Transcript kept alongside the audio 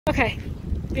Okay,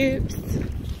 oops.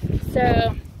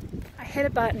 So I hit a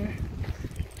button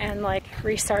and like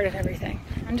restarted everything.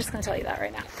 I'm just gonna tell you that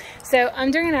right now. So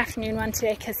I'm doing an afternoon one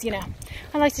today because, you know,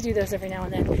 I like to do those every now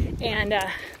and then. And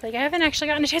like I haven't actually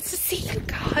gotten a chance to see you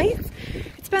guys.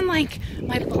 It's been like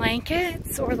my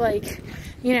blankets or like,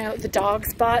 you know, the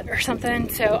dog's butt or something.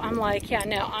 So I'm like, yeah,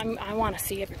 no, I want to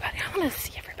see everybody. I want to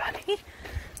see everybody.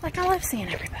 Like I love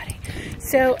seeing everybody.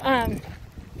 So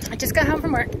I just got home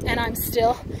from work and I'm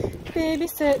still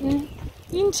babysitting.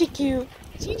 Isn't she cute?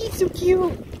 She's so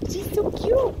cute. She's so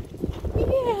cute.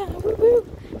 Yeah, woo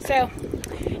woo. So,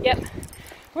 yep,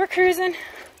 we're cruising.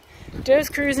 Joe's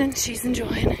cruising. She's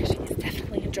enjoying. She's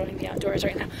definitely enjoying the outdoors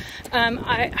right now.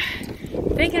 I'm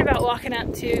thinking about walking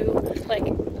up to like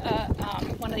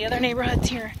one of the other neighborhoods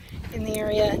here in the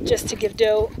area just to give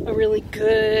Joe a really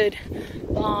good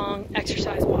long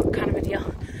exercise walk kind of a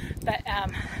deal. But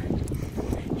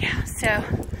yeah, so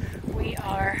we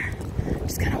are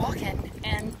just kind of walking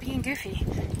and being goofy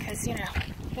because, you know,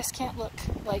 this can't look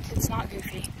like it's not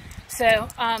goofy. So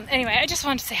anyway, I just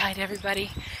wanted to say hi to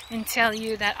everybody and tell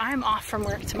you that I'm off from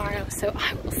work tomorrow, so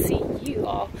I will see you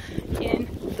all in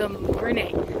the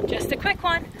morning. Just a quick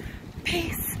one.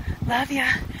 Peace. Love ya.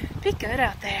 Be good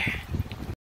out there.